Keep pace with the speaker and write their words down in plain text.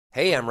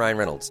Hey, I'm Ryan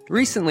Reynolds.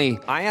 Recently,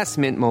 I asked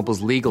Mint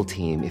Mobile's legal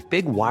team if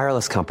big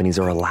wireless companies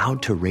are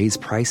allowed to raise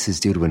prices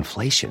due to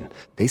inflation.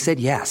 They said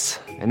yes.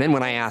 And then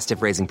when I asked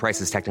if raising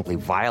prices technically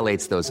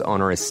violates those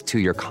onerous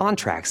two-year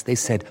contracts, they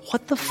said,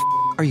 "What the f***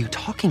 are you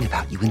talking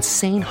about, you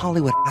insane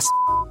Hollywood ass?"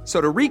 So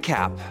to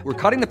recap, we're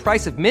cutting the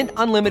price of Mint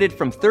Unlimited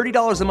from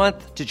 $30 a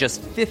month to just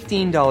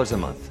 $15 a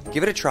month.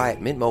 Give it a try at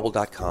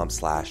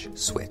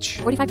mintmobile.com/switch.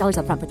 $45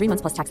 up front for 3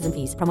 months plus taxes and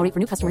fees. Promo rate for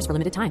new customers for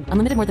limited time.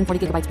 Unlimited more than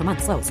 40 gigabytes per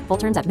month. Slows full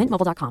terms at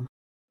mintmobile.com.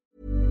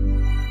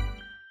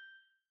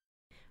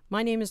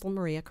 My name is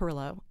Maria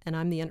Carrillo, and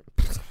I'm the...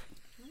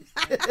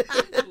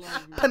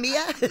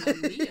 Pamia?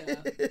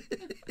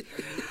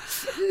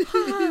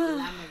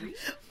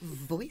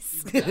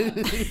 Voice.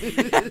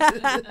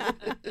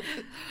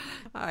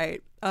 All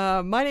right.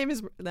 My name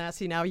is...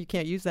 See, now you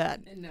can't use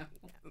that. No.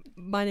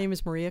 My name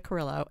is Maria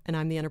Carrillo, and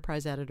I'm the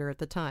enterprise editor at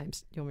The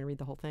Times. You want me to read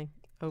the whole thing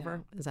over?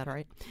 No. Is that all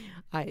right?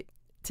 All right.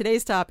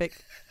 Today's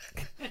topic...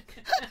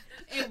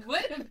 It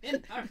would have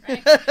been all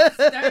right.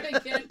 Start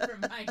again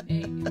from my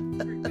name.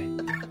 We're good.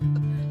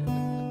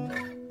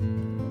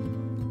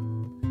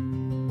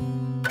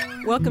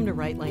 Welcome to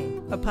Right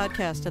Lane, a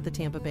podcast at the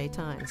Tampa Bay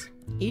Times.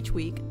 Each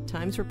week,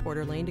 Times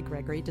reporter Lane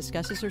DeGregory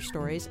discusses her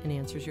stories and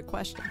answers your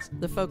questions.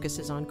 The focus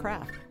is on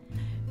craft.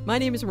 My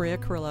name is Maria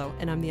Carrillo,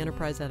 and I'm the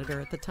enterprise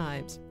editor at The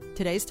Times.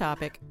 Today's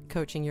topic,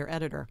 coaching your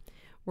editor.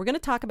 We're going to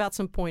talk about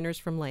some pointers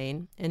from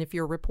Lane, and if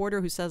you're a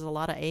reporter who says a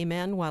lot of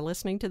amen while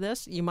listening to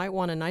this, you might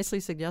want to nicely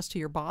suggest to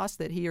your boss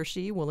that he or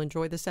she will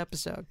enjoy this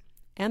episode.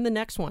 And the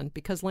next one,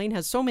 because Lane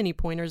has so many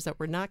pointers that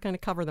we're not going to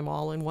cover them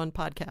all in one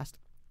podcast.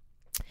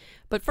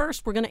 But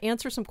first, we're going to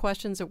answer some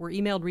questions that were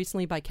emailed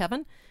recently by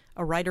Kevin,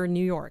 a writer in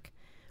New York.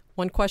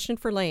 One question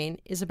for Lane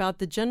is about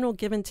the general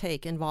give and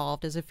take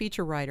involved as a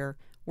feature writer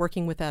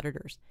working with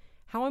editors.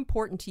 How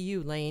important to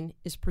you, Lane,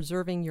 is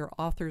preserving your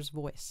author's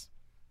voice?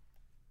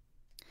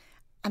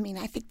 I mean,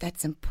 I think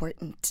that's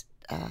important,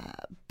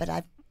 but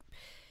I've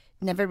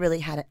never really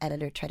had an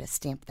editor try to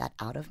stamp that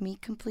out of me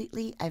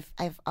completely.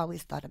 I've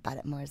always thought about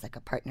it more as like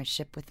a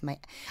partnership with I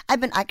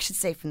should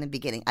say from the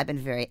beginning, I've been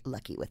very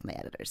lucky with my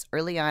editors.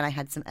 Early on, I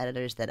had some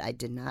editors that I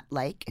did not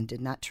like and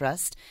did not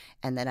trust,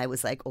 and then I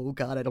was like, oh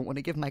God, I don't want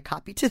to give my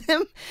copy to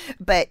them.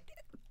 But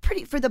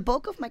for the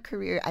bulk of my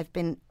career, I've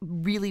been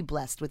really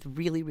blessed with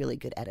really, really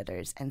good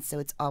editors. And so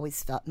it's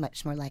always felt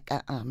much more like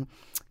a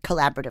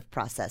collaborative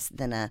process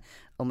than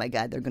oh my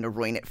God, they're going to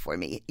ruin it for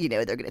me. You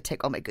know, they're going to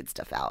take all my good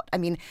stuff out. I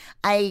mean,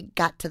 I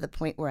got to the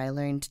point where I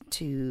learned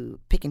to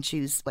pick and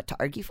choose what to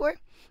argue for,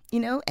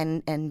 you know,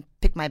 and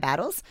pick my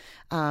battles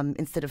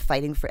instead of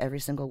fighting for every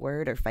single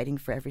word or fighting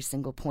for every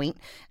single point.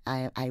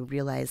 I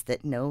realized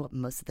that no,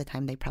 most of the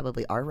time they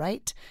probably are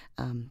right.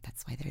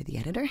 That's why they're the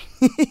editor.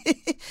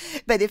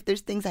 But if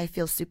there's things I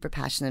feel super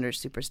passionate or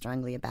super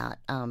strongly about,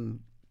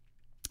 then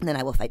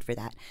I will fight for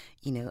that.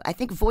 You know, I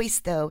think voice,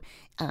 though,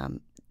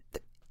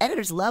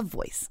 editors love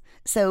voice.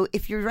 So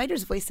if your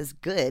writer's voice is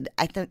good,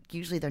 I think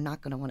usually they're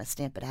not going to want to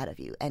stamp it out of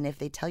you. And if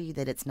they tell you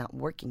that it's not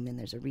working, then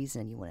there's a reason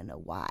and you want to know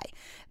why.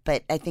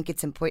 But I think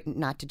it's important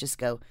not to just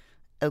go,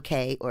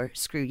 okay, or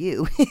screw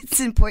you. It's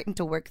important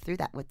to work through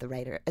that with the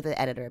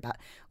editor about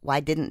why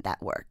didn't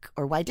that work?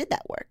 Or why did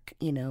that work?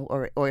 You know,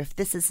 or if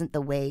this isn't the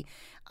way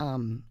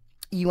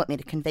you want me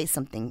to convey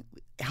something,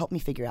 help me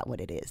figure out what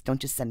it is. Don't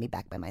just send me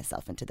back by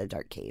myself into the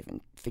dark cave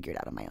and figure it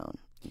out on my own,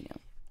 you know.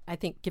 I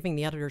think giving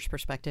the editor's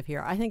perspective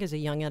here, I think as a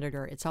young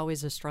editor, it's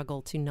always a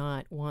struggle to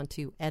not want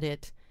to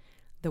edit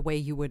the way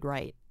you would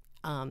write.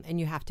 And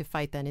you have to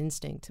fight that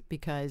instinct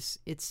because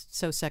it's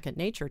so second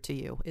nature to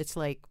you. It's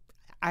like,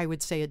 I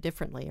would say it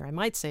differently, or I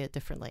might say it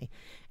differently.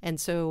 And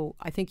so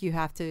I think you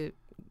have to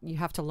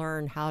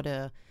learn how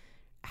to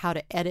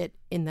edit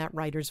in that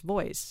writer's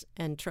voice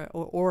and try,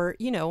 or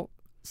you know,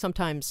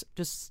 sometimes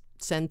just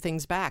send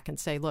things back and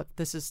say, look,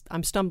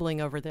 I'm stumbling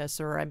over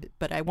this,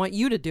 but I want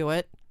you to do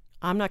it.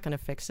 I'm not going to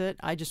fix it.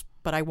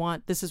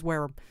 This is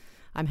where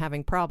I'm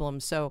having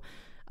problems. So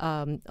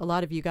a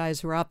lot of you guys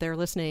who are out there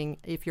listening,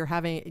 if you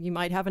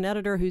might have an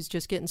editor who's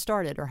just getting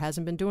started or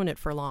hasn't been doing it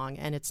for long.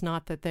 And it's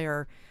not that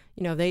they're,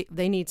 you know,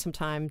 they need some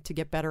time to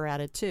get better at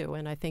it too.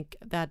 And I think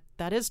that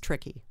is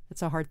tricky.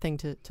 It's a hard thing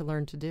to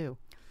learn to do.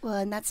 Well,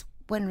 and that's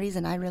one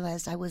reason I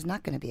realized I was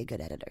not going to be a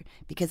good editor,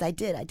 because I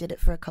did it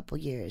for a couple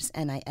years,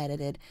 and I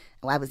edited.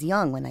 Well, I was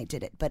young when I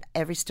did it, but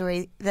every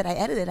story that I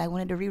edited, I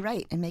wanted to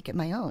rewrite and make it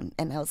my own.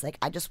 And I was like,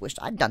 I just wished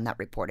I'd done that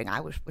reporting.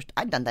 I wished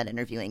I'd done that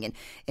interviewing, and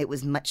it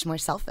was much more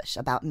selfish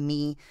about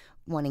me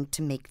wanting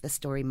to make the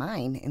story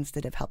mine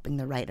instead of helping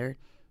the writer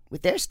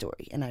with their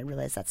story. And I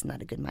realized that's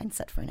not a good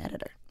mindset for an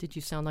editor. Did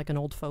you sound like an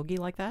old fogey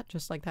like that,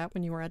 just like that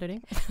when you were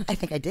editing? I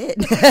think I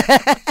did.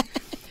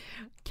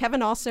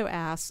 Kevin also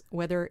asks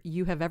whether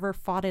you have ever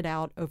fought it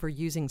out over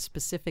using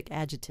specific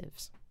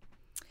adjectives.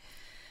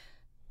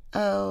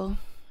 Oh,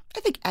 I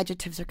think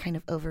adjectives are kind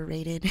of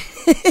overrated.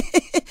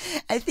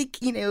 I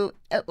think, you know,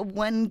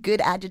 one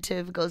good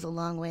adjective goes a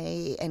long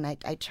way, and I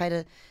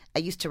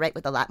used to write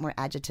with a lot more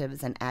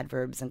adjectives and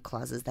adverbs and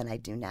clauses than I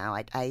do now.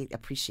 I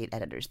appreciate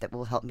editors that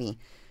will help me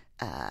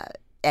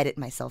edit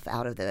myself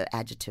out of the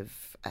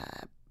adjective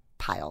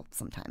pile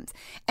sometimes.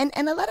 And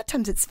a lot of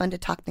times it's fun to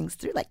talk things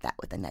through like that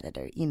with an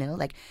editor, you know?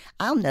 Like,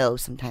 I'll know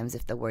sometimes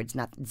if the word's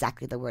not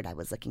exactly the word I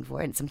was looking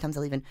for, and sometimes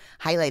I'll even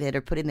highlight it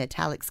or put it in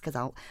italics because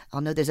I'll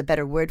know there's a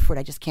better word for it.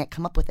 I just can't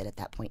come up with it at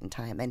that point in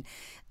time. And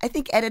I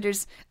think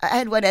editors, I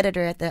had one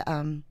editor at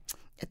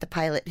the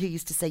pilot who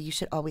used to say you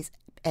should always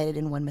edit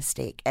in one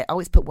mistake. I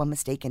always put one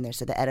mistake in there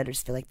so the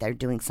editors feel like they're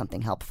doing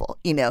something helpful,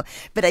 you know.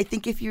 But I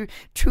think if you're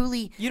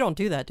truly... You don't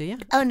do that, do you?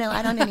 Oh, no,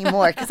 I don't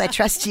anymore because I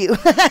trust you.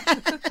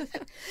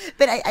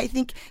 But I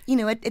think, you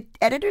know,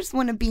 editors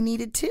want to be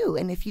needed too.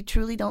 And if you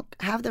truly don't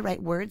have the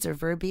right words or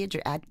verbiage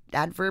or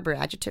adverb or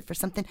adjective for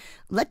something,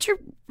 let your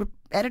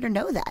editor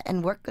know that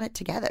and work on it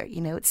together. You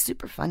know, it's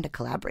super fun to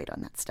collaborate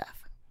on that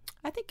stuff.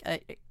 I think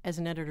as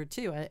an editor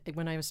too,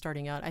 when I was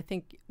starting out, I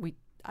think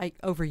I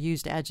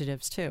overused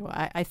adjectives too.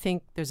 I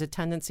think there's a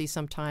tendency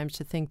sometimes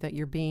to think that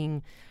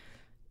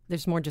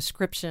there's more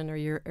description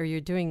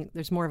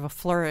there's more of a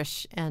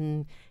flourish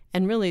and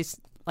really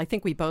I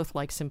think we both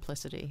like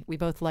simplicity. We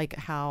both like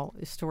how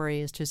a story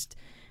is just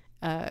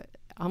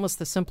almost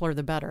the simpler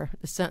the better.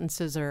 The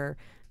sentences are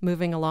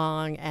moving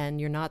along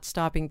and you're not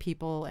stopping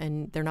people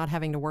and they're not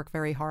having to work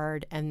very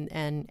hard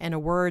and a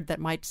word that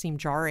might seem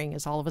jarring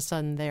is all of a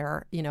sudden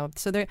there, you know.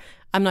 So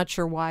I'm not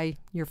sure why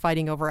you're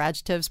fighting over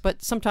adjectives,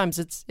 but sometimes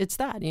it's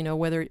that, you know,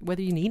 whether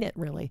you need it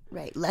really.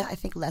 Right. I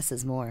think less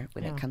is more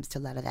when it comes to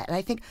a lot of that. And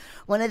I think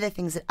one of the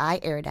things that I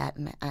erred at,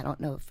 and I don't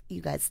know if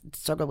you guys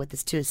struggle with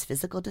this too, is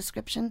physical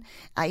description.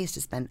 I used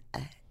to spend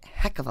a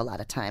heck of a lot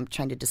of time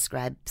trying to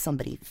describe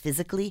somebody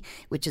physically,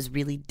 which is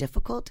really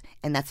difficult,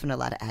 and that's when a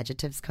lot of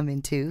adjectives come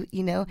in too,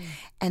 you know.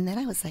 And then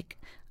I was like,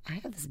 I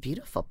have this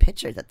beautiful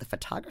picture that the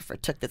photographer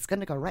took that's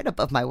going to go right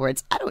above my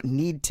words. I don't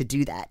need to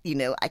do that, you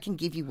know. I can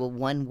give you a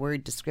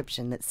one-word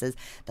description that says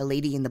the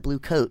lady in the blue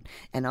coat,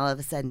 and all of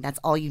a sudden that's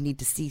all you need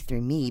to see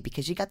through me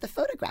because you got the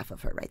photograph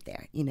of her right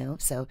there, you know.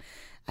 So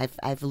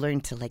I've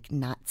learned to like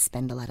not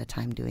spend a lot of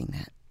time doing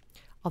that.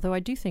 Although I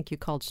do think you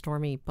called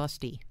Stormy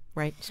busty.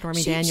 Right,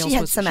 Stormy She Daniels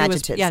had some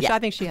adjectives. Yeah, Yeah. I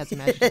think she had some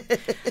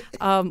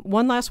adjectives.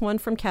 One last one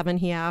from Kevin.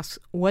 He asks,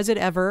 "Was it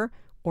ever,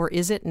 or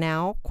is it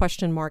now? ?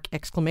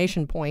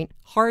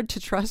 Hard to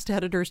trust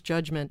editors'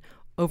 judgment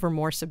over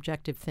more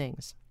subjective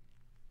things."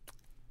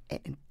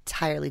 It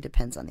entirely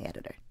depends on the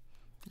editor.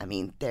 I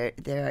mean, there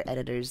are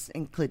editors,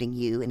 including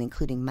you and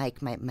including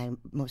Mike, my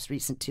most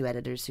recent two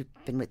editors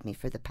who've been with me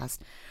for the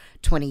past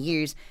 20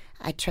 years.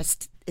 I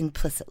trust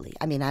implicitly.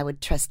 I mean, I would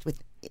trust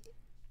with.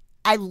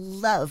 I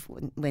love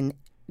when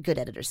good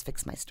editors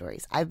fix my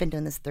stories. I've been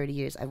doing this 30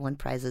 years. I've won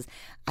prizes.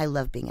 I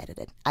love being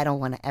edited. I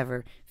don't want to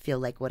ever feel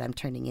like what I'm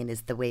turning in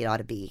is the way it ought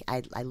to be.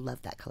 I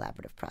love that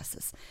collaborative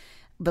process.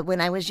 But when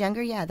I was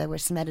younger, yeah, there were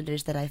some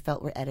editors that I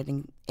felt were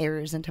editing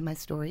errors into my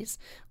stories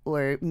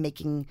or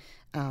making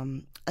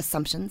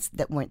assumptions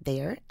that weren't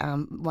there.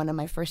 One of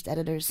my first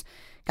editors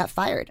got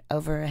fired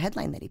over a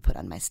headline that he put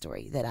on my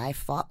story that I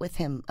fought with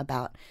him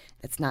about.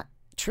 That's not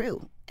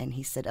true. And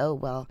he said, oh,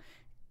 well,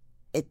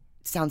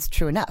 sounds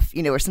true enough,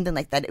 you know, or something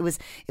like that. It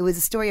was a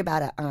story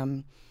about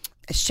a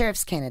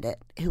sheriff's candidate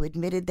who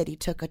admitted that he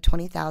took a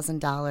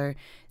 $20,000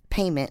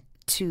 payment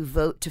to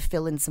vote to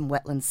fill in some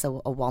wetlands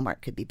so a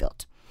Walmart could be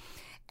built.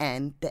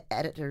 And the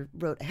editor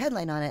wrote a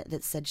headline on it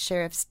that said,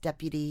 "Sheriff's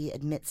deputy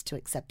admits to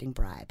accepting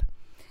bribe."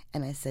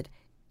 And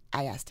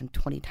I asked him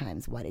 20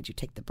 times, "Why did you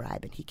take the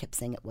bribe?" And he kept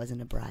saying it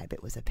wasn't a bribe,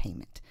 it was a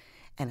payment.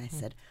 And I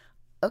said,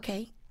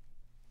 "Okay,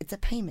 it's a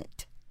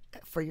payment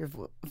for your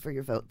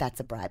vote. That's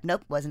a bribe."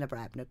 "Nope, wasn't a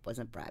bribe. Nope,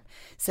 wasn't a bribe."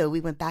 So we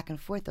went back and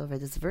forth over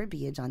this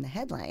verbiage on the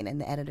headline, and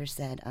the editor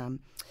said,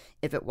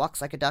 "If it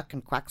walks like a duck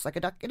and quacks like a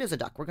duck, it is a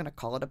duck. We're going to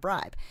call it a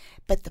bribe."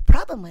 But the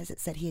problem was it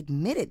said he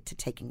admitted to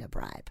taking a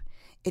bribe.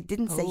 It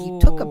didn't say he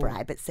took a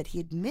bribe. It said he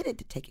admitted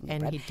to taking a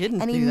bribe. And he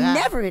didn't and do he that.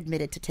 never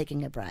admitted to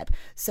taking a bribe.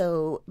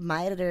 So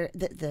my editor,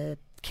 the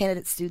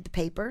candidate sued the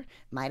paper.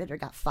 My editor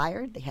got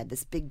fired. They had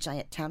this big,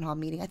 giant town hall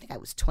meeting. I think I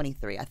was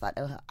 23. I thought,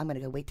 oh, I'm going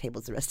to go wait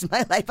tables the rest of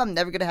my life. I'm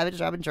never going to have a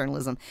job in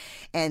journalism.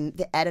 And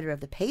the editor of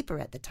the paper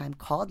at the time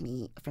called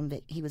me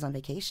he was on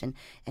vacation,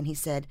 and he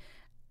said,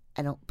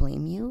 "I don't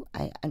blame you.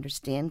 I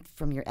understand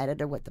from your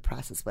editor what the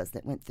process was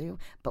that went through,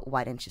 but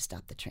why didn't you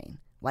stop the train?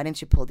 Why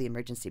didn't you pull the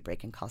emergency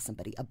brake and call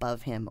somebody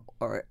above him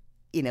or,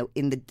 you know,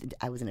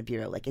 I was in a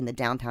bureau, like in the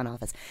downtown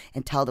office,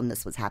 and tell them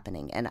this was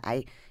happening?" And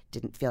I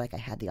didn't feel like I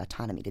had the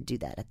autonomy to do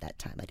that at that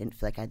time. I didn't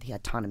feel like I had the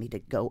autonomy to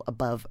go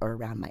above or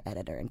around my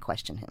editor and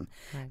question him.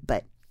 Right.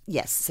 But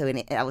yes, so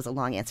that was a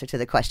long answer to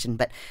the question.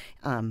 But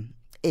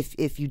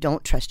if you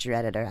don't trust your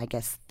editor, I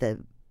guess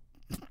the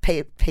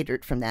pay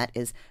dirt from that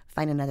is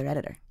find another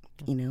editor,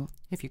 you know.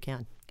 If you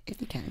can. If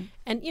you can.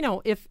 And, you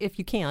know, if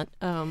you can't.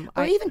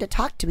 Or even to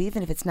talk to,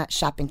 even if it's not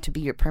shopping to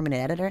be your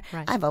permanent editor.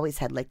 Right. I've always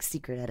had like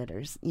secret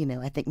editors. You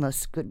know, I think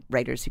most good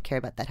writers who care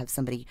about that have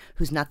somebody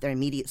who's not their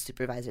immediate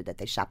supervisor that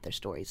they shop their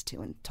stories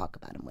to and talk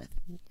about them with.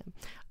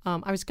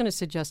 I was going to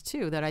suggest,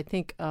 too, that I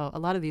think a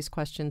lot of these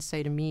questions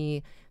say to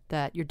me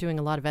that you're doing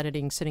a lot of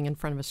editing sitting in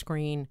front of a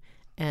screen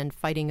and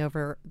fighting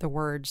over the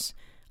words.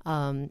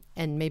 And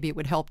maybe it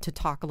would help to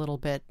talk a little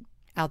bit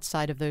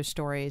outside of those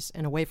stories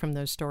and away from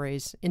those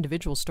stories,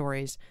 individual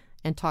stories,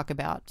 and talk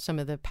about some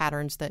of the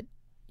patterns that,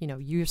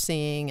 you're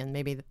seeing and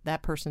maybe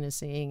that person is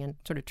seeing, and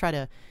sort of try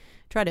to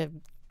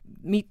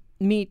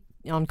meet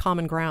on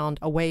common ground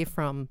away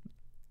from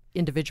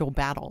individual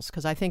battles.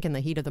 Because I think in the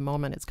heat of the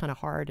moment, it's kind of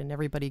hard, and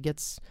everybody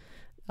gets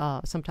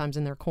sometimes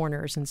in their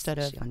corners instead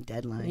of on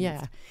deadlines.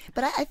 Yeah.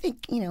 But I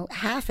think,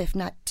 half, if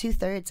not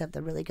 2/3 of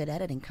the really good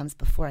editing comes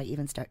before I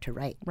even start to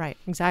write. Right,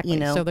 exactly.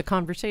 So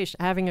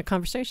having a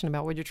conversation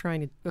about what you're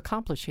trying to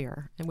accomplish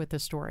here and with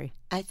this story.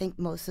 I think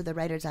most of the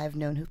writers I've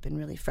known who've been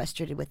really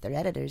frustrated with their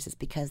editors is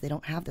because they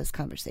don't have those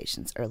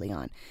conversations early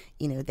on.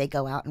 They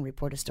go out and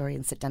report a story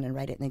and sit down and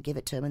write it and then give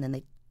it to them, and then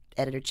the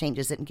editor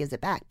changes it and gives it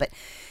back. But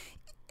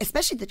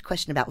especially the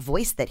question about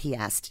voice that he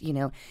asked,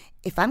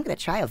 if I'm going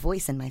to try a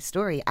voice in my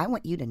story, I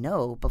want you to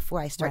know before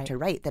I start to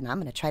write that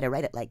I'm going to try to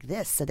write it like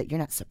this so that you're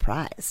not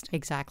surprised.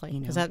 Exactly.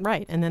 Is that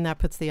right? And then that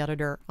puts the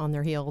editor on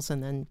their heels,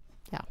 and then,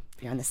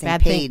 you're on the same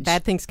page.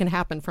 Bad things can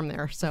happen from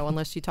there. So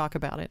unless you talk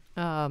about it.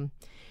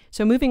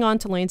 So moving on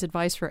to Lane's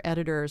advice for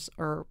editors,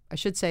 or I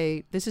should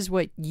say, this is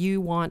what you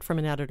want from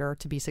an editor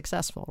to be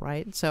successful,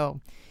 right? So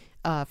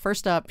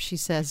first up, she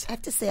says, I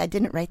have to say, I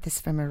didn't write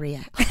this for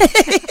Maria.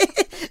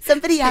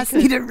 Somebody asked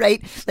me to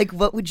write,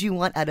 what would you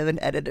want out of an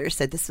editor?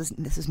 Said this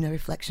was no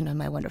reflection on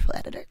my wonderful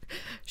editor.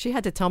 She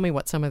had to tell me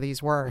what some of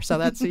these were. So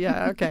that's,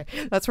 okay.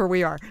 That's where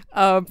we are.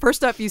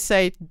 First up, you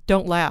say,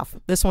 don't laugh.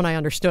 This one I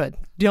understood.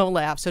 Don't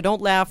laugh. So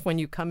don't laugh when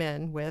you come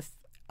in with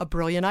a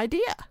brilliant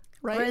idea,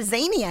 right? Or a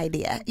zany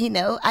idea.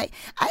 I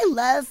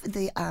love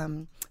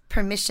the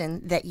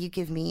permission that you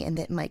give me and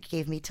that Mike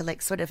gave me to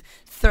sort of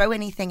throw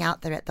anything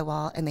out there at the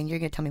wall, and then you're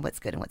going to tell me what's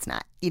good and what's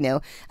not.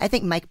 I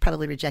think Mike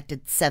probably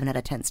rejected 7 out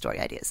of 10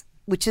 story ideas,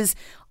 which is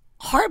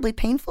horribly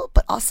painful,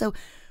 but also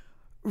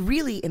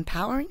really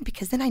empowering,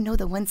 because then I know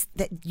the ones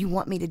that you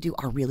want me to do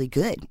are really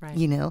good. Right.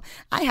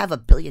 I have a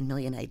billion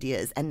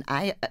ideas, and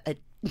I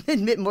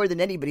admit more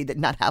than anybody that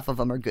not half of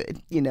them are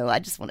good. I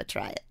just want to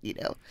try it.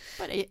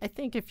 But I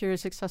think if you're a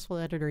successful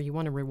editor, you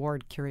want to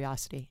reward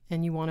curiosity,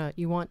 and you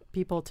want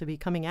people to be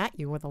coming at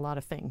you with a lot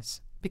of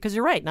things, because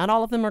you're right. Not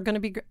all of them are going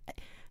to be.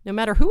 No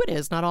matter who it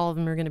is, not all of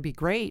them are going to be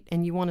great,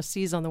 and you want to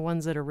seize on the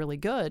ones that are really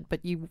good.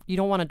 But you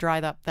don't want to dry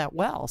that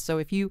well. So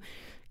if you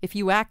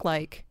act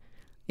like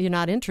you're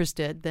not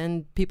interested,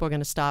 then people are going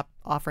to stop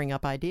offering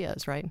up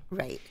ideas, right?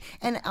 Right.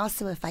 And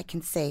also, if I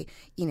can say,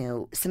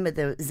 some of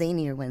the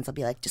zanier ones, I'll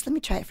be like, just let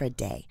me try it for a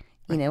day.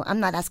 I'm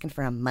not asking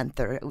for a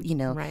month or,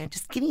 right.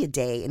 Just give me a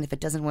day. And if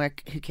it doesn't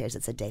work, who cares?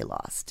 It's a day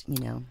lost,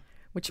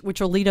 Which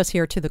will lead us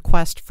here to the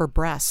quest for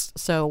breasts.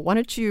 So why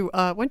don't you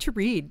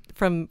read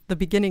from the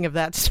beginning of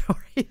that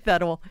story?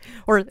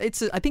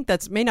 I think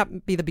that's may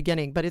not be the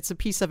beginning, but it's a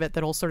piece of it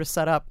that'll sort of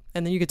set up,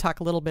 and then you could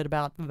talk a little bit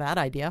about that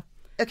idea.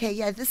 Okay,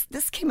 yeah,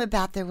 this came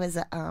about. There was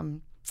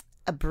a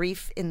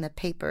brief in the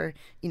paper,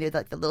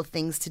 the little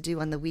things to do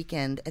on the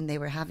weekend, and they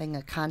were having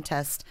a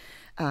contest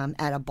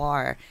at a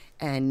bar,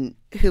 and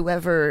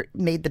whoever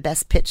made the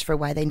best pitch for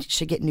why they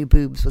should get new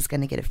boobs was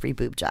going to get a free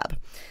boob job.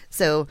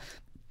 So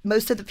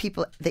most of the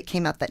people that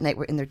came out that night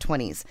were in their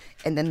 20s,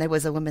 and then there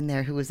was a woman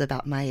there who was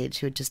about my age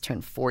who had just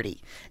turned 40,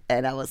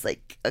 and I was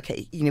like,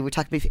 okay, we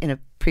talked in a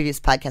previous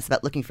podcast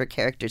about looking for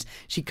characters.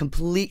 She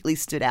completely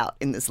stood out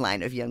in this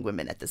line of young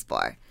women at this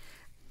bar.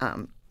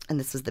 And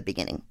this was the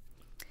beginning.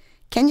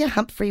 Kenya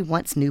Humphrey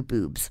wants new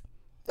boobs.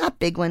 Not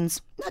big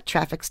ones, not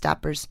traffic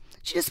stoppers.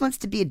 She just wants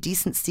to be a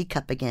decent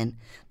C-cup again,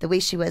 the way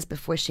she was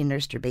before she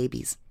nursed her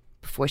babies,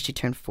 before she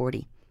turned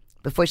 40,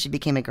 before she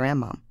became a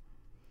grandmom.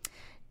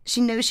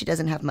 She knows she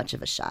doesn't have much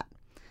of a shot.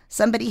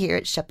 Somebody here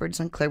at Shepherd's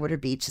on Clearwater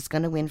Beach is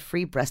going to win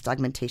free breast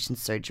augmentation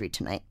surgery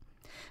tonight.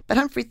 But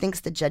Humphrey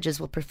thinks the judges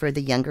will prefer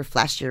the younger,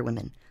 flashier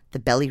women, the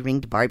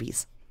belly-ringed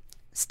Barbies.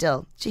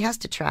 Still, she has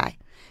to try.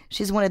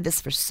 She's wanted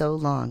this for so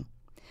long.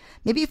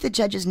 Maybe if the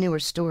judges knew her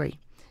story,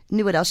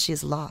 knew what else she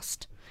has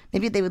lost,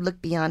 maybe they would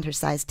look beyond her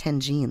size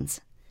 10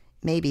 jeans.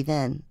 Maybe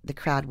then the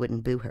crowd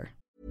wouldn't boo her.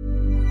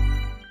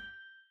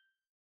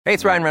 Hey,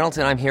 it's Ryan Reynolds,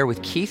 and I'm here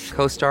with Keith,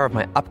 co-star of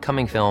my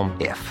upcoming film,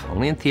 If,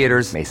 only in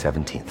theaters May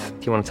 17th.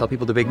 Do you want to tell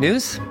people the big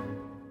news?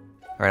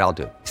 All right, I'll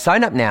do it.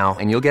 Sign up now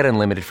and you'll get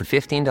unlimited for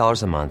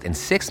 $15 a month and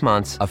 6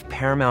 months of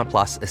Paramount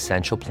Plus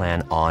Essential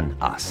Plan on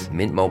us.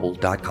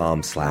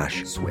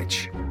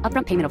 MintMobile.com/switch.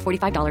 Upfront payment of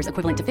 $45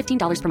 equivalent to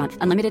 $15 per month.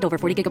 Unlimited over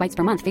 40 gigabytes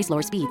per month. Face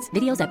lower speeds.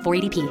 Videos at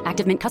 480p.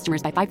 Active Mint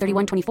customers by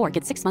 531.24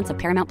 get 6 months of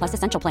Paramount Plus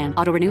Essential Plan.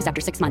 Auto renews after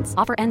 6 months.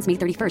 Offer ends May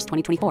 31st,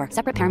 2024.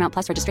 Separate Paramount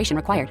Plus registration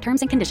required. Terms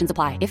and conditions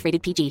apply if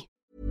rated PG.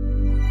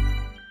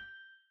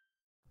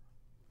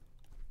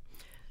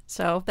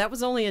 So that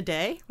was only a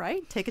day,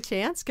 right? Take a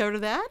chance, go to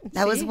that.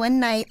 That was one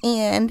night,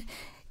 and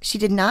she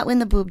did not win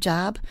the boob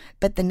job,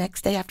 but the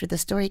next day after the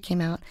story came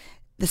out,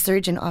 the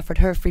surgeon offered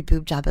her a free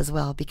boob job as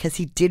well because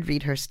he did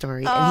read her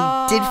story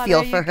and he did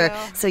feel for her.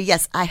 Go. So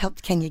yes, I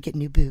helped Kenya get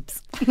new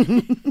boobs.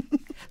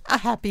 A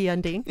happy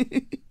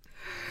ending.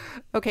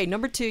 Okay,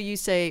 number 2, you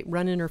say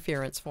run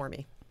interference for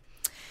me.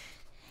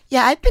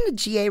 Yeah, I've been a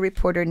GA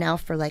reporter now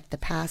for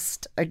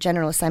or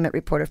general assignment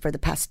reporter for the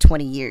past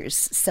 20 years.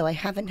 So I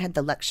haven't had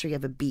the luxury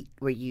of a beat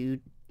where you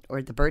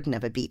or the burden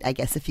of a beat, I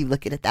guess, if you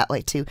look at it that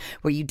way too,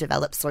 where you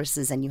develop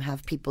sources and you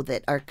have people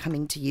that are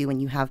coming to you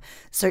and you have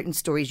certain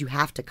stories you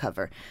have to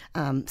cover.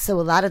 So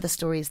a lot of the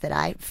stories that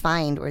I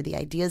find or the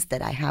ideas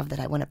that I have that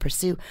I want to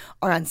pursue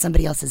are on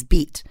somebody else's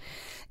beat.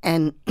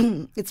 And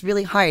it's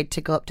really hard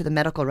to go up to the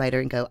medical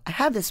writer and go, I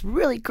have this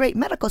really great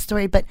medical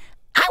story, but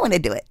I want to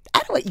do it. I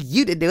don't want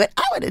you to do it.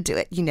 I want to do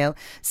it, you know?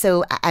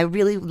 So I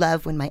really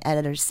love when my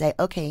editors say,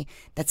 okay,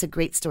 that's a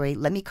great story.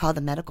 Let me call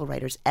the medical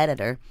writer's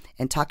editor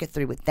and talk it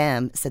through with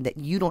them so that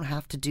you don't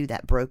have to do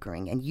that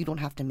brokering and you don't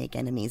have to make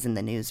enemies in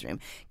the newsroom.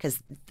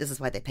 Because this is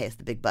why they pay us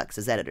the big bucks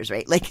as editors,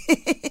 right? Like,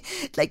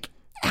 like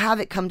have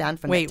it come down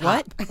from the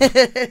top.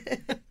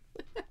 Wait, what?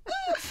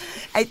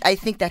 I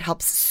think that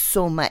helps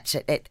so much.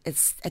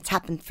 It's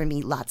happened for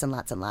me lots and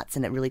lots and lots,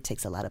 and it really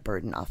takes a lot of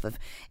burden off of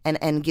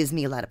and gives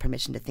me a lot of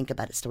permission to think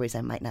about stories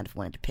I might not have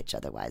wanted to pitch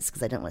otherwise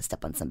because I don't want to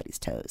step on somebody's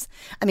toes.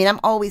 I mean,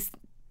 I'm always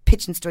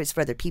pitching stories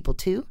for other people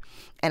too,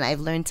 and I've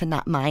learned to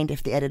not mind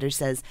if the editor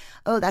says,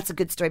 oh, that's a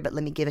good story, but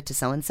let me give it to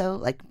so-and-so.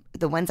 Like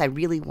the ones I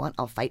really want,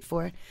 I'll fight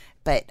for.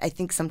 But I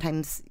think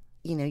sometimes,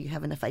 you know, you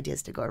have enough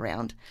ideas to go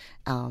around,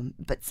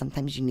 but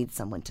sometimes you need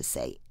someone to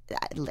say,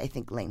 I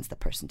think Lane's the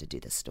person to do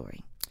this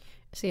story.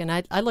 See, and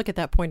I look at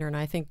that pointer, and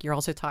I think you're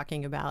also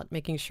talking about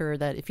making sure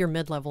that if you're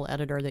mid-level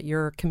editor, that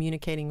you're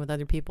communicating with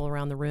other people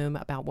around the room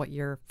about what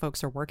your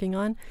folks are working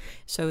on,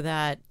 so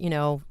that, you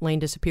know, Lane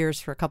disappears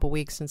for a couple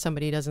weeks and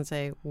somebody doesn't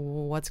say,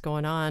 what's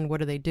going on?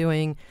 What are they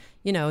doing?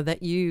 You know,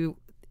 that you're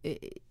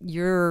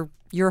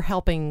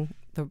helping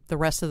the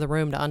rest of the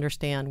room to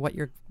understand what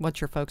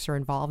your folks are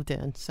involved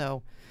in.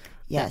 So.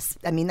 Yes.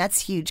 I mean, that's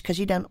huge because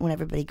you don't want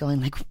everybody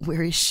going like,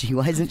 where is she?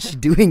 Why isn't she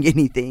doing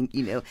anything?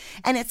 You know,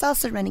 and it's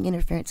also running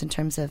interference in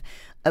terms of,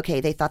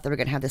 okay, they thought they were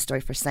going to have this story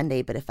for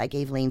Sunday, but if I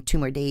gave Lane 2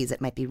 more days, it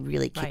might be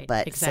really kick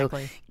butt.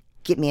 Exactly. So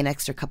get me an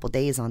extra couple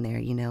days on there,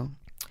 you know.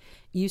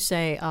 You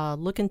say,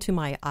 look into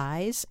my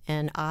eyes,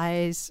 and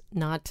eyes,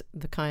 not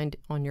the kind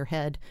on your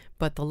head,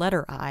 but the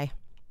letter I,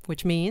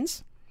 which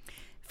means?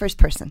 First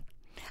person.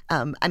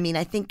 I mean,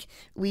 I think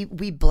we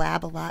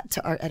blab a lot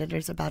to our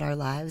editors about our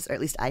lives, or at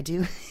least I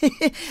do.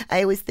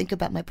 I always think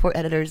about my poor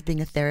editors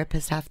being a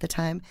therapist half the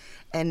time.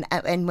 And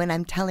when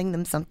I'm telling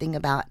them something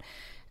about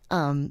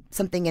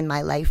something in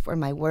my life or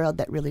my world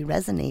that really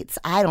resonates,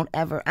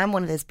 I'm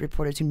one of those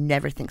reporters who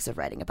never thinks of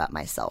writing about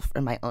myself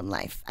or my own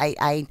life.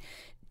 I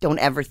don't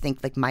ever think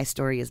like my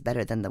story is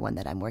better than the one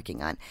that I'm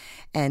working on.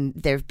 And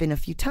there have been a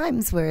few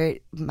times where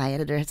my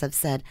editors have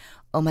said,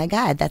 oh my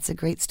God, that's a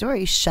great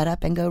story. Shut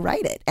up and go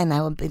write it. And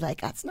I would be like,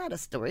 that's not a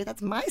story.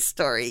 That's my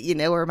story, you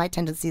know, or my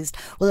tendency is,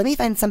 well, let me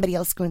find somebody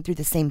else going through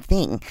the same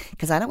thing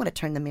because I don't want to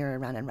turn the mirror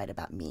around and write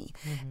about me.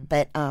 Mm-hmm.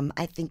 But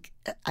I think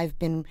I've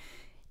been,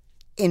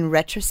 in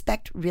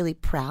retrospect, really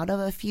proud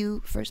of a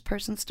few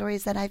first-person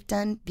stories that I've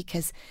done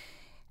because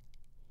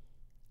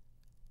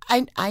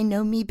I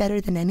know me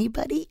better than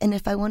anybody, and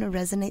if I want to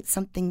write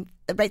something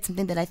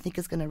that I think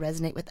is going to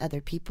resonate with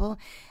other people,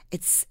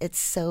 it's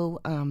so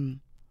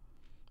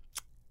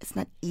it's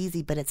not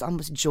easy, but it's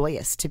almost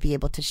joyous to be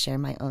able to share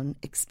my own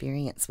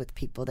experience with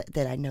people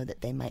that I know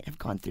that they might have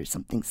gone through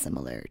something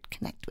similar to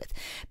connect with.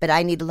 But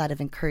I need a lot of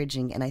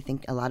encouraging, and I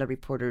think a lot of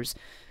reporters,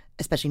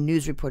 especially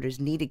news reporters,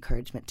 need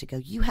encouragement to go,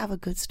 you have a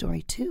good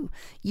story too.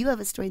 You have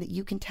a story that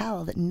you can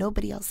tell that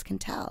nobody else can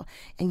tell.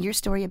 And your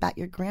story about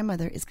your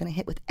grandmother is going to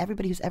hit with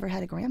everybody who's ever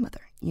had a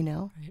grandmother, you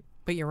know? Right.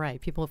 But you're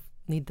right. People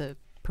need the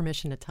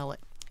permission to tell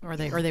it, or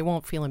they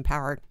won't feel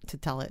empowered to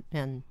tell it.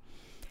 And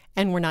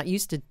we're not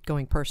used to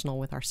going personal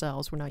with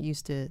ourselves. We're not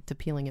used to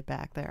peeling it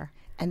back there.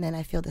 And then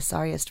I feel the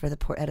sorriest for the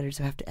poor editors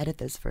who have to edit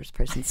those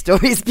first-person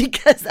stories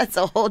because that's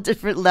a whole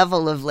different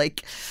level of,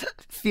 like,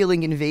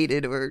 feeling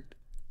invaded or,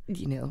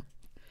 you know.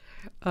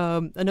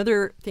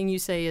 Another thing you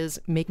say is,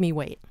 make me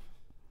wait.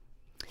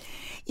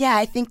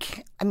 Yeah,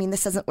 I mean,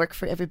 this doesn't work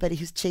for everybody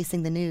who's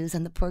chasing the news,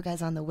 and the poor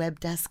guys on the web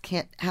desk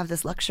can't have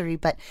this luxury.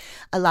 But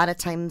a lot of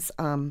times,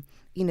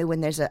 you know, when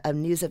there's a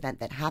news event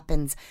that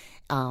happens,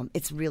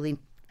 it's really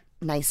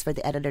nice for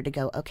the editor to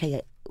go,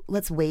 okay,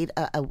 let's wait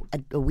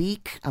a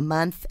week, a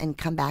month, and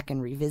come back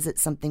and revisit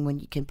something when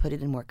you can put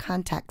it in more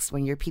context,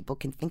 when your people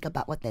can think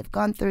about what they've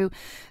gone through,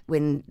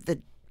 when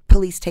the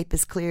police tape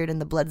is cleared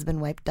and the blood's been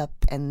wiped up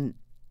and,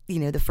 you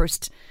know, the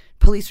first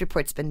police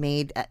report's been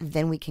made,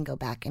 then we can go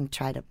back and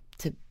try to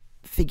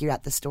figure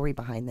out the story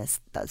behind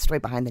the story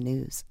behind the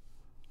news.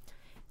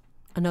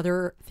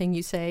 Another thing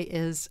you say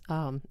is,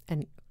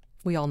 and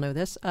we all know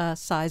this,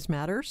 size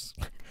matters.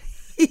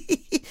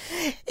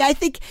 Yeah, I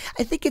think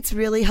it's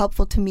really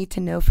helpful to me to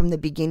know from the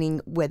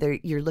beginning whether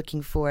you're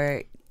looking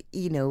for,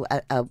 you know,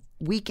 a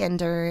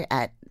weekender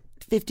at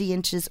 50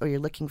 inches or you're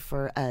looking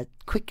for a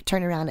quick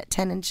turnaround at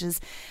 10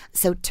 inches.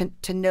 So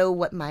to know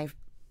what my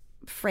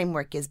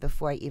framework is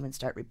before I even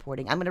start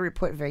reporting. I'm going to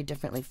report very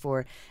differently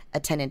for a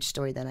 10-inch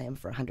story than I am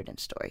for a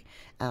 100-inch story.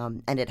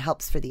 And it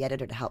helps for the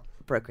editor to help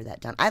broker that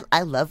down.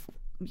 I love,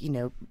 you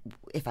know,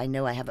 if I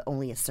know I have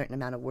only a certain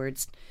amount of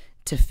words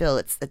to fill,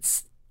 it's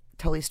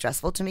totally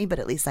stressful to me, but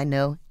at least I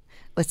know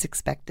what's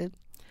expected.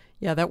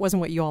 Yeah, that wasn't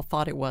what you all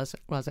thought it was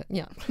it?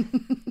 Yeah.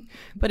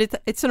 But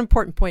it's an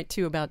important point,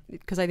 too,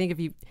 because I think if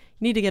you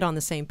need to get on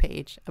the same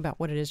page about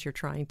what it is you're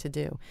trying to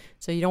do.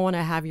 So you don't want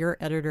to have your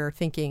editor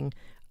thinking,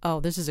 oh,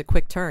 this is a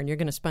quick turn. You're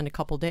going to spend a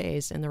couple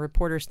days. And the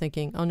reporter's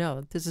thinking, oh,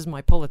 no, this is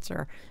my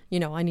Pulitzer.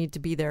 I need to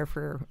be there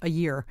for a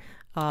year.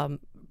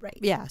 Right.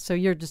 Yeah, so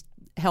you're just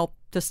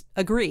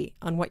agree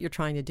on what you're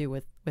trying to do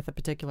with a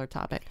particular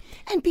topic.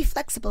 And be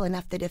flexible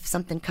enough that if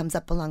something comes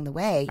up along the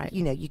way, right,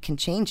 you can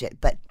change it.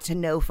 But to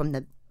know from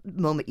the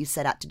moment you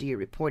set out to do your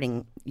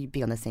reporting, you'd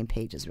be on the same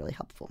page is really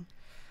helpful.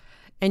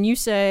 And you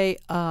say,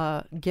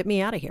 get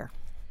me out of here.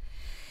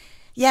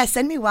 Yeah,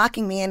 send me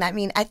walking, man. I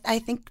mean, I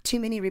think too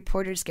many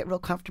reporters get real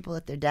comfortable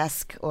at their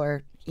desk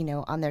or,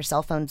 on their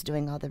cell phones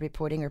doing all the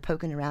reporting or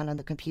poking around on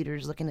the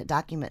computers looking at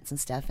documents and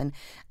stuff. And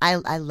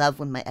I love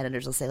when my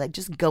editors will say, like,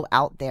 just go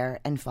out there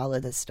and follow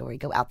this story.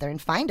 Go out there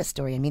and find a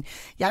story. I mean,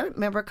 I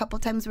remember a couple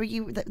of times where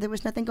there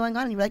was nothing going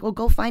on and you were like, well,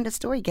 go find a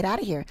story. Get out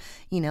of here,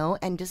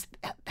 and just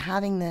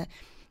having the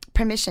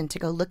permission to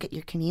go look at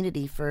your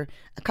community for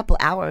a couple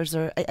hours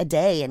or a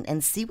day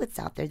and see what's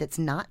out there that's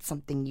not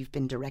something you've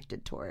been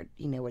directed toward,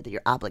 or that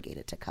you're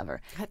obligated to cover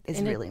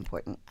is really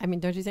important. I mean,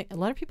 don't you think a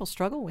lot of people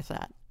struggle with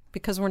that?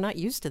 Because we're not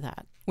used to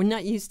that. We're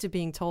not used to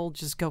being told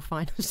just go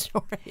find a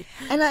story.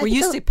 And we're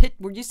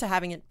used to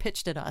having it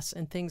pitched at us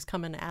and things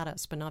coming at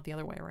us, but not the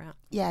other way around.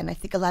 Yeah, and I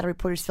think a lot of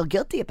reporters feel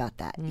guilty about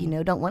that.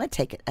 Don't want to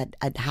take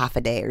a half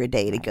a day or a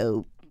day to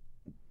go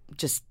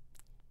just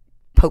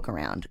poke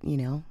around.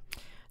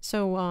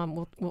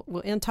 So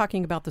we'll end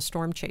talking about the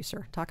Storm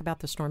Chaser. Talk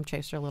about the Storm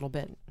Chaser a little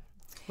bit,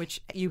 which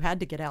you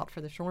had to get out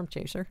for the Storm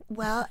Chaser.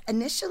 Well,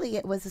 initially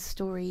it was a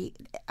story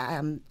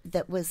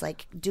that was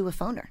like, do a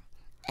phoner.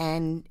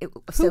 And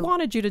who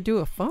wanted you to do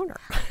a phoner?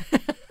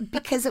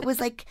 Because it was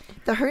like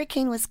the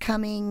hurricane was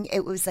coming.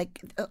 It was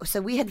like,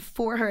 so we had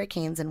 4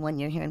 hurricanes in 1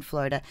 year here in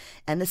Florida,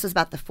 and this was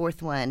about the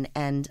 4th one.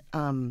 And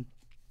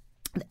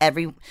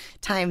every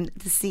time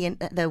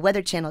the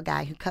Weather Channel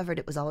guy who covered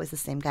it was always the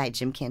same guy,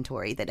 Jim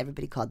Cantori, that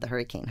everybody called the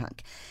Hurricane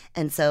Hunk.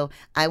 And so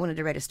I wanted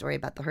to write a story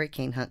about the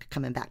Hurricane Hunk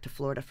coming back to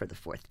Florida for the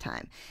 4th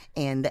time.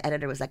 And the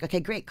editor was like, okay,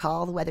 great,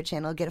 call the Weather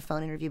Channel, get a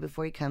phone interview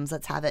before he comes,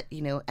 let's have it,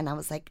 And I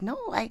was like, no,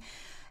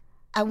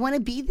 I want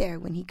to be there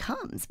when he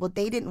comes. Well,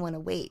 they didn't want to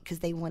wait because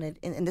they wanted,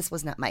 and this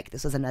was not Mike,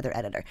 this was another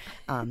editor,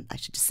 I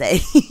should just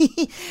say.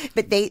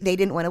 But they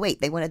didn't want to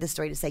wait. They wanted the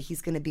story to say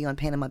he's going to be on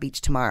Panama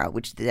Beach tomorrow,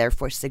 which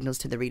therefore signals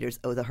to the readers,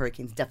 oh, the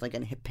hurricane's definitely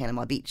going to hit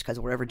Panama Beach because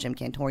wherever Jim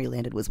Cantori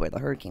landed was where the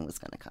hurricane was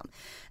going to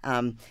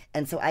come.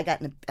 And so I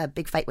got in a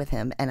big fight with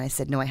him, and I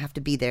said, no, I have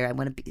to be there. I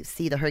want to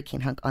see the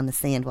Hurricane Hunk on the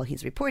sand while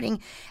he's reporting.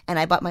 And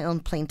I bought my own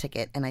plane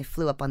ticket, and I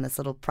flew up on this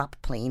little prop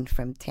plane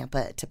from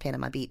Tampa to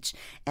Panama Beach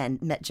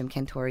and met Jim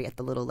Cantori at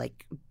the little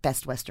like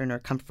Best Western or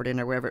Comfort Inn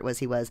or wherever it was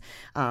he was,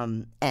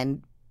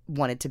 and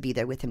wanted to be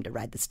there with him to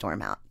ride the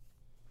storm out.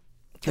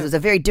 Because it was a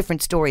very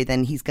different story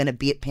than he's going to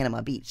be at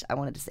Panama Beach. I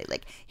wanted to say,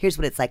 like, here's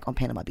what it's like on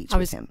Panama Beach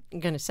with him. I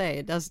was going to say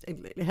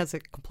it has a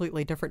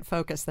completely different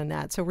focus than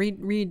that. So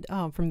read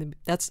from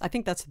I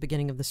think that's the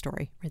beginning of the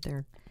story right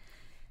there.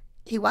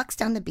 He walks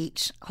down the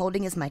beach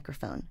holding his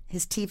microphone,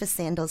 his Teva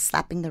sandals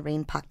slapping the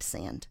rain-pocked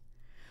sand.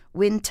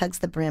 Wind tugs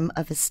the brim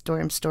of his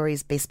Storm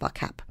Stories baseball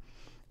cap.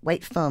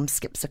 White foam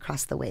skips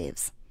across the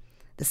waves.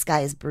 The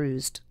sky is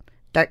bruised.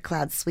 Dark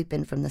clouds sweep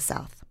in from the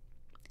south.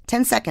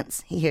 10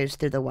 seconds, he hears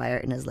through the wire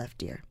in his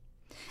left ear.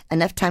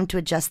 Enough time to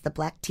adjust the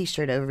black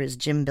T-shirt over his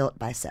gym-built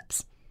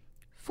biceps.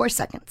 4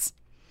 seconds.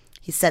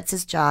 He sets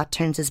his jaw,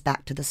 turns his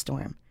back to the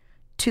storm.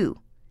 2.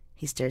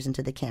 He stares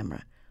into the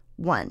camera.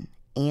 1.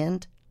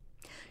 And...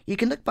 You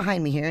can look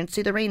behind me here and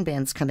see the rain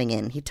bands coming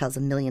in, he tells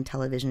a million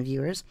television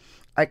viewers,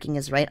 arcing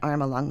his right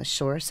arm along the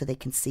shore so they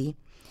can see.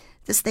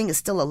 This thing is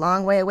still a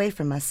long way away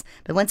from us,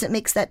 but once it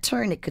makes that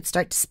turn, it could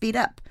start to speed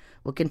up.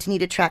 We'll continue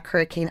to track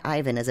Hurricane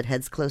Ivan as it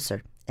heads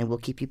closer, and we'll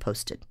keep you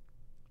posted.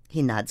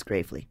 He nods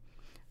gravely.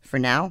 For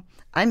now,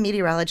 I'm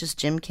meteorologist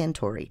Jim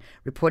Cantori,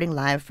 reporting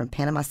live from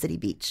Panama City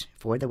Beach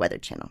for the Weather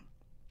Channel.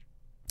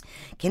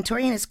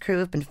 Cantori and his crew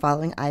have been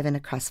following Ivan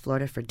across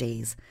Florida for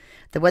days.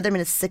 The weatherman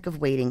is sick of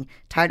waiting,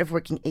 tired of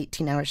working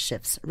 18-hour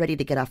shifts, ready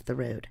to get off the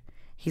road.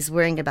 He's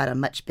worrying about a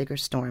much bigger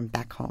storm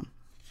back home.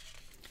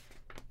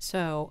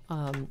 So,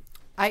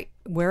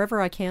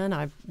 wherever I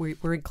can,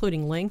 we're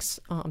including links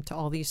to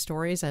all these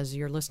stories. As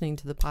you're listening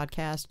to the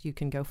podcast, you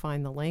can go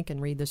find the link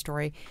and read the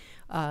story.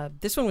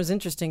 This one was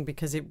interesting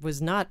because it was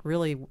not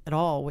really at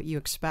all what you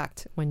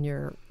expect when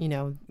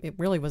it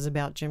really was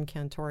about Jim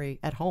Cantori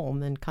at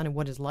home and kind of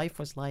what his life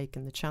was like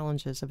and the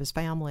challenges of his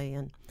family.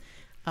 And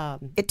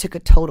it took a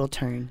total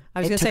turn.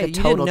 I was going to say, you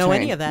didn't know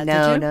any of that,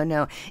 did you?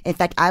 No. In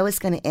fact, I was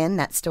going to end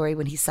that story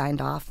when he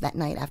signed off that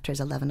night after his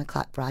 11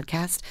 o'clock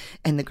broadcast,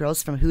 and the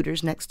girls from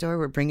Hooters next door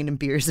were bringing him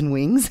beers and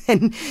wings.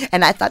 And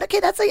I thought, okay,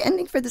 that's the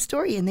ending for the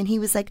story. And then he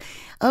was like,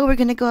 oh, we're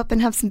going to go up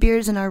and have some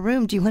beers in our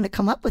room. Do you want to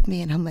come up with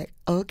me? And I'm like,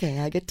 okay,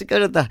 I get to go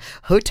to the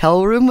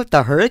hotel room with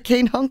the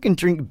Hurricane Hunk and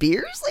drink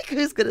beers? Like,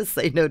 who's going to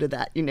say no to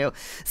that,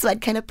 So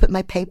I'd kind of put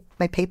my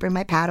paper and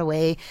my pad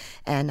away,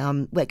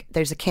 and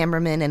there's a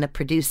cameraman and a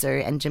producer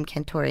and Jim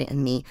Cantori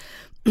and me.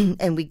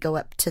 and we go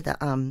up to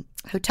the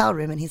hotel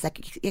room, and he's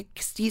like,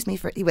 excuse me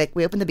for,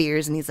 we open the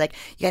beers, and he's like,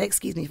 you gotta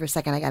excuse me for a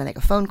second, I gotta make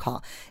a phone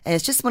call. And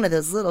it's just one of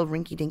those little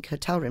rinky-dink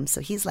hotel rooms.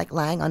 So he's like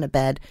lying on a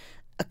bed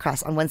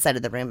across on one side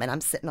of the room, and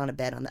I'm sitting on a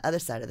bed on the other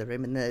side of the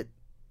room, and the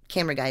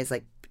camera guy is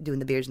like doing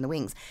the beers and the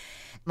wings.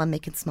 I'm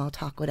making small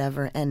talk,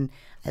 whatever, and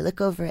I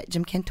look over at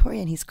Jim Cantore,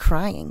 and he's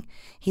crying.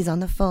 He's on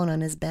the phone on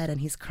his bed, and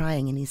he's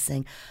crying, and he's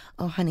saying,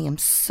 oh, honey, I'm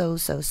so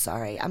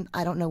sorry.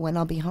 I don't know when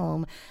I'll be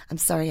home. I'm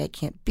sorry I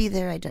can't be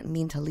there. I didn't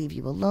mean to leave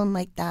you alone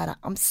like that.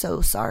 I'm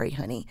so sorry,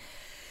 honey.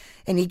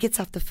 And he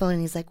gets off the phone,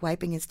 and he's like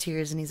wiping his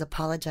tears, and he's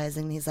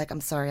apologizing. And he's like, I'm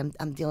sorry,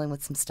 I'm dealing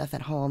with some stuff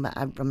at home.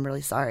 I'm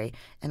really sorry.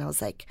 And I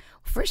was like,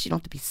 well, first, you don't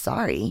have to be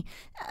sorry.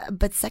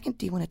 But second,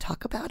 do you want to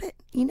talk about it?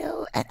 You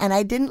know? And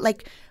I didn't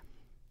like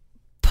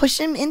push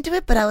him into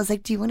it, but I was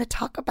like, do you want to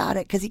talk about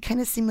it? Because he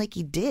kind of seemed like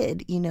he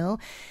did, you know?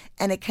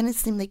 And it kind of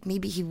seemed like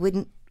maybe he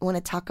wouldn't want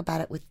to talk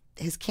about it with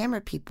his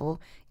camera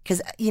people,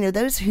 because, you know,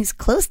 those who's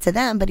close to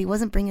them, but he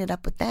wasn't bringing it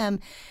up with them.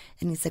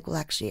 And he's like, well,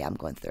 actually, I'm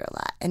going through a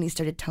lot. And he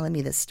started telling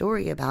me this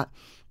story about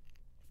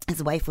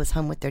his wife was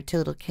home with their 2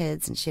 little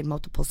kids, and she had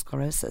multiple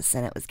sclerosis,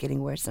 and it was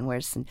getting worse and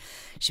worse, and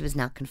she was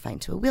now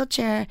confined to a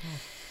wheelchair.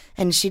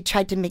 And she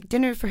tried to make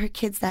dinner for her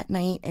kids that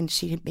night, and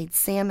she had made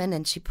salmon,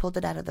 and she pulled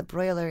it out of the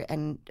broiler,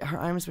 and her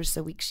arms were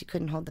so weak she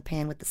couldn't hold the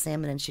pan with the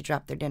salmon, and she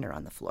dropped their dinner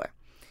on the floor.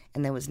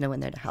 And there was no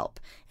one there to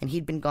help. And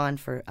he'd been gone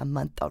for a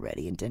month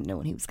already and didn't know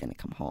when he was going to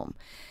come home.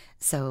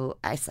 So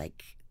I was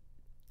like,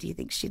 do you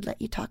think she'd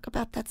let you talk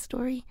about that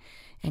story?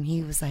 And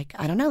he was like,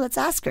 I don't know, let's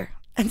ask her.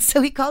 And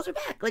so he calls her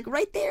back, like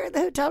right there in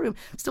the hotel room,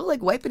 still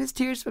like wiping his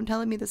tears from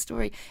telling me the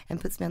story, and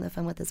puts me on the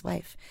phone with his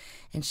wife.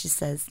 And she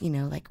says, you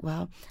know, like,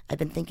 well, I've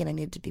been thinking I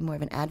need to be more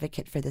of an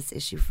advocate for this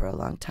issue for a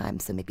long time,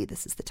 so maybe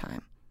this is the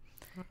time.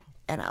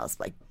 And I was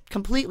like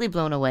completely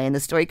blown away, and the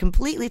story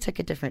completely took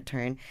a different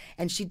turn.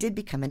 And she did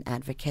become an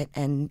advocate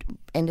and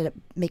ended up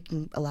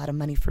making a lot of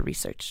money for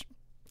research.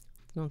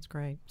 That's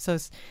great. So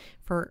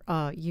for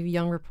you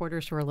young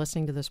reporters who are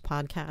listening to this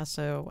podcast,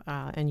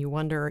 and you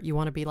wonder, you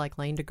want to be like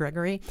Lane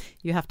DeGregory,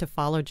 you have to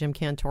follow Jim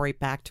Cantore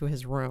back to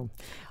his room.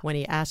 When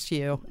he asks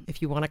you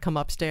if you want to come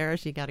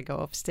upstairs, you got to go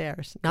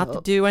upstairs. Not to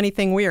do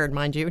anything weird,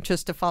 mind you,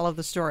 just to follow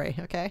the story,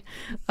 okay?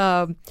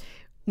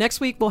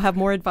 Next week, we'll have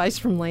more advice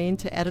from Lane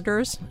to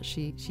editors.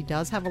 She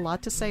does have a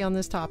lot to say on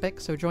this topic,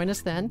 so join us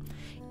then.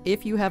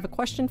 If you have a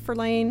question for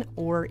Lane,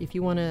 or if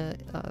you want to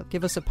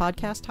give us a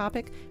podcast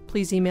topic,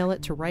 please email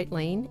it to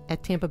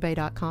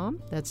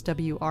writelane@tampabay.com. That's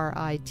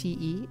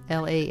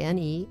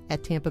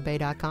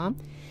WRITELANE@tampabay.com.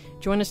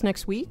 Join us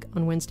next week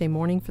on Wednesday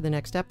morning for the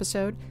next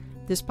episode.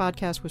 This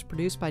podcast was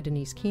produced by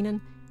Denise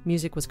Keenan.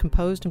 Music was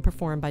composed and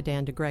performed by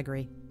Dan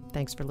DeGregory.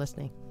 Thanks for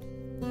listening.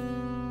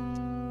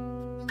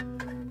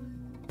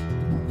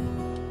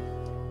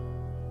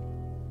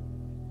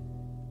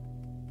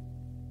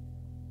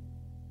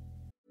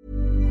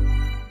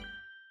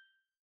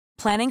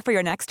 Planning for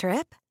your next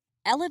trip?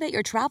 Elevate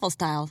your travel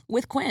style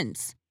with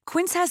Quince.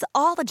 Quince has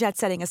all the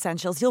jet-setting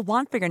essentials you'll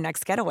want for your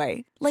next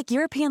getaway, like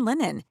European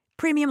linen,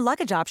 premium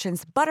luggage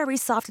options, buttery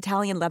soft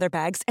Italian leather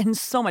bags, and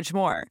so much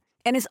more.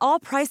 And is all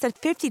priced at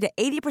 50 to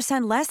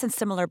 80% less than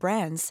similar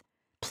brands.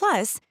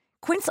 Plus,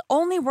 Quince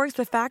only works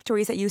with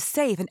factories that use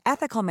safe and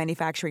ethical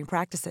manufacturing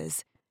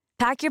practices.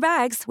 Pack your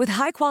bags with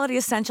high-quality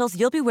essentials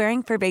you'll be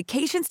wearing for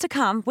vacations to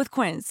come with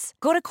Quince.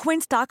 Go to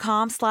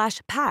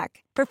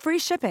quince.com/pack for free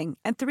shipping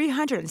and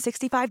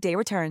 365-day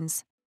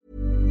returns.